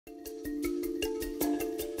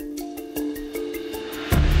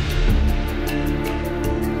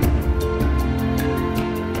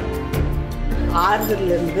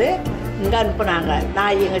ஆறுதலிருந்து இங்கே அனுப்புனாங்க.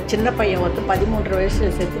 நான் எங்கள் சின்ன பையன் 13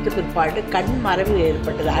 வயசில் செத்துட்டு பிற்பாடு கண் மறைவு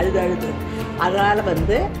ஏற்பட்டது, அழுது. அதனால்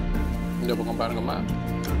இந்த பக்கம் பாருங்கம்மா.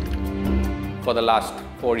 For the last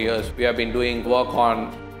 4 years, we have been doing work on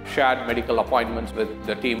shared medical appointments with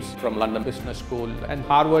the teams from London Business School and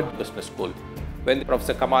Harvard Business School. When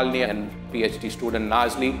Professor Kamalini and PhD student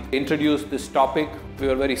Nazli introduced this topic, we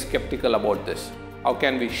were very skeptical about this. How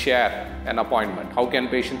can we share an appointment? How can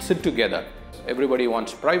patients sit together? Everybody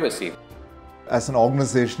wants privacy. As an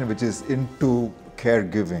organization which is into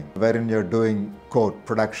caregiving, wherein you're doing quote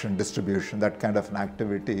production, distribution, that kind of an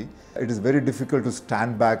activity, it is very difficult to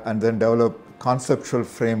stand back and then develop conceptual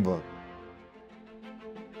framework.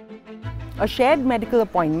 A shared medical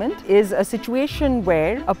appointment is a situation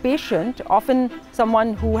where a patient, often someone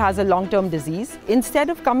who has a long-term disease, instead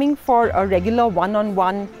of coming for a regular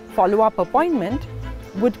one-on-one follow-up appointment,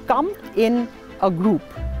 would come in a group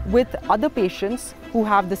with other patients who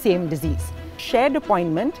have the same disease. Shared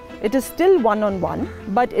appointment, it is still one-on-one,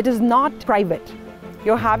 but it is not private.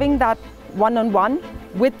 You're having that one-on-one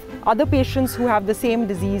with other patients who have the same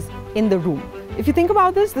disease in the room. If you think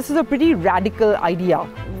about this, this is a pretty radical idea.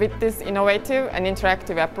 With this innovative and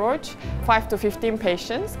interactive approach, 5 to 15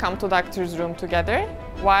 patients come to doctor's room together.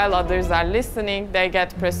 While others are listening, they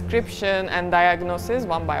get prescription and diagnosis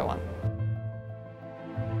one by one.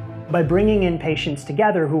 By bringing in patients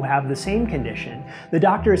together who have the same condition, the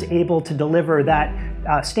doctor is able to deliver that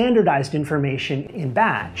standardized information in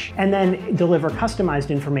batch and then deliver customized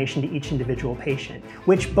information to each individual patient,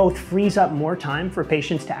 which both frees up more time for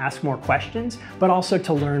patients to ask more questions, but also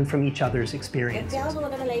to learn from each other's experiences.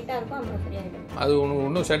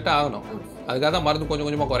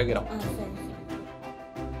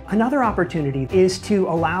 Another opportunity is to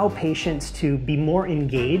allow patients to be more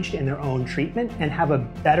engaged in their own treatment and have a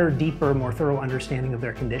better, deeper, more thorough understanding of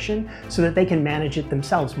their condition so that they can manage it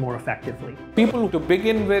themselves more effectively. People to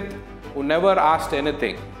begin with who never asked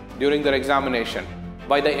anything during their examination,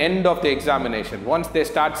 by the end of the examination, once they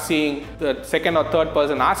start seeing the second or third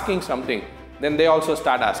person asking something, then they also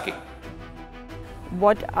start asking.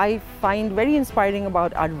 What I find very inspiring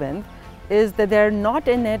about Aravind is that they're not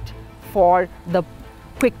in it for the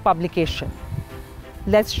quick publication.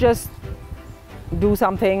 Let's just do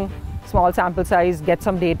something, small sample size, get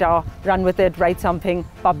some data, run with it, write something,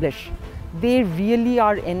 publish. They really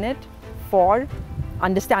are in it for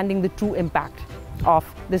understanding the true impact of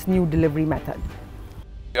this new delivery method.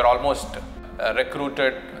 You're almost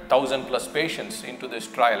recruited 1,000 plus patients into this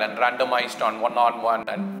trial and randomized on one-on-one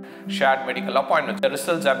and shared medical appointments. The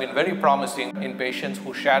results have been very promising in patients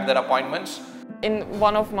who share their appointments. In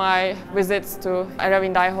one of my visits to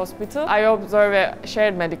Aravind Eye Hospital, I observed a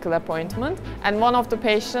shared medical appointment, and one of the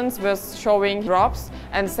patients was showing drops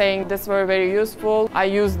and saying this were very useful. I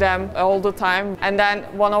use them all the time, and then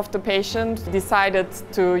one of the patients decided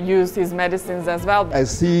to use his medicines as well. I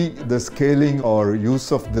see the scaling or use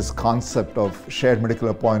of this concept of shared medical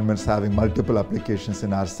appointments having multiple applications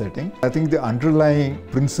in our setting. I think the underlying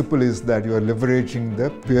principle is that you are leveraging the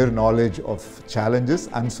peer knowledge of challenges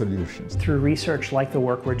and solutions. Through research like the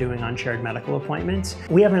work we're doing on shared medical appointments,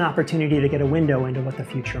 we have an opportunity to get a window into what the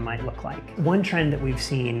future might look like. One trend that we've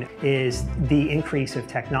seen is the increase of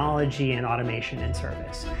technology and automation in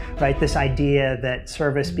service, right? This idea that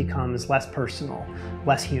service becomes less personal,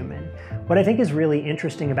 less human. What I think is really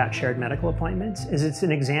interesting about shared medical appointments is it's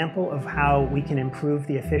an example of how we can improve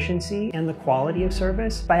the efficiency and the quality of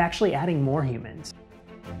service by actually adding more humans.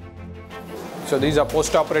 So these are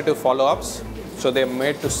post-operative follow-ups. So they're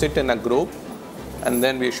made to sit in a group, and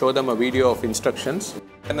then we show them a video of instructions.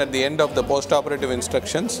 And at the end of the post-operative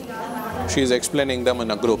instructions, she's explaining them in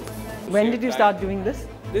a group. When did you start doing this?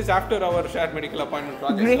 This is after our shared medical appointment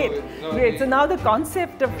project. Great, great. So now the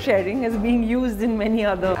concept of sharing is being used in many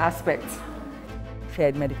other aspects.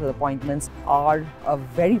 Shared medical appointments are a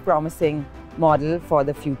very promising model for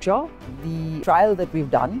the future. The trial that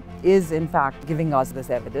we've done is in fact giving us this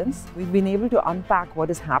evidence. We've been able to unpack what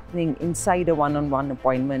is happening inside a one-on-one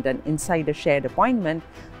appointment and inside a shared appointment.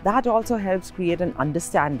 That also helps create an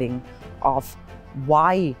understanding of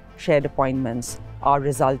why shared appointments are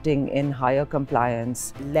resulting in higher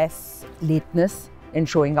compliance, less lateness in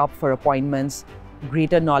showing up for appointments,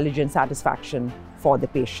 greater knowledge and satisfaction for the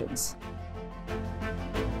patients.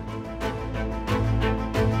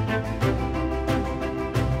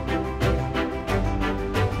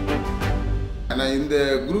 இந்த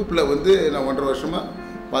குரூப்பில் நான் 1.5 வருஷமாக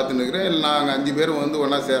பார்த்துன்னு இருக்கிறேன். நாங்கள் 5 பேரும்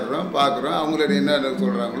ஒன்றா சேர்றோம், பார்க்குறோம். அவங்களோட என்ன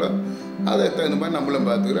சொல்கிறாங்களோ அதை தகுந்த மாதிரி நம்மளும்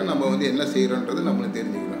பார்த்துக்கிறோம். நம்ம என்ன செய்கிறோன்றது நம்மளும்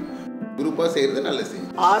தெரிஞ்சுக்கிறோம். குரூப்பாக செய்கிறது நல்ல செய்யும்.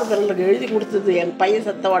 ஆறுதல் எழுதி கொடுத்தது என் பையன்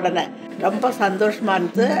செத்த உடனே ரொம்ப சந்தோஷமாக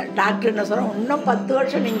இருந்தது. டாக்டர் என்ன சொல்கிறோம், இன்னும் 10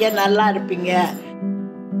 வருஷம் நீங்கள் நல்லா இருப்பீங்க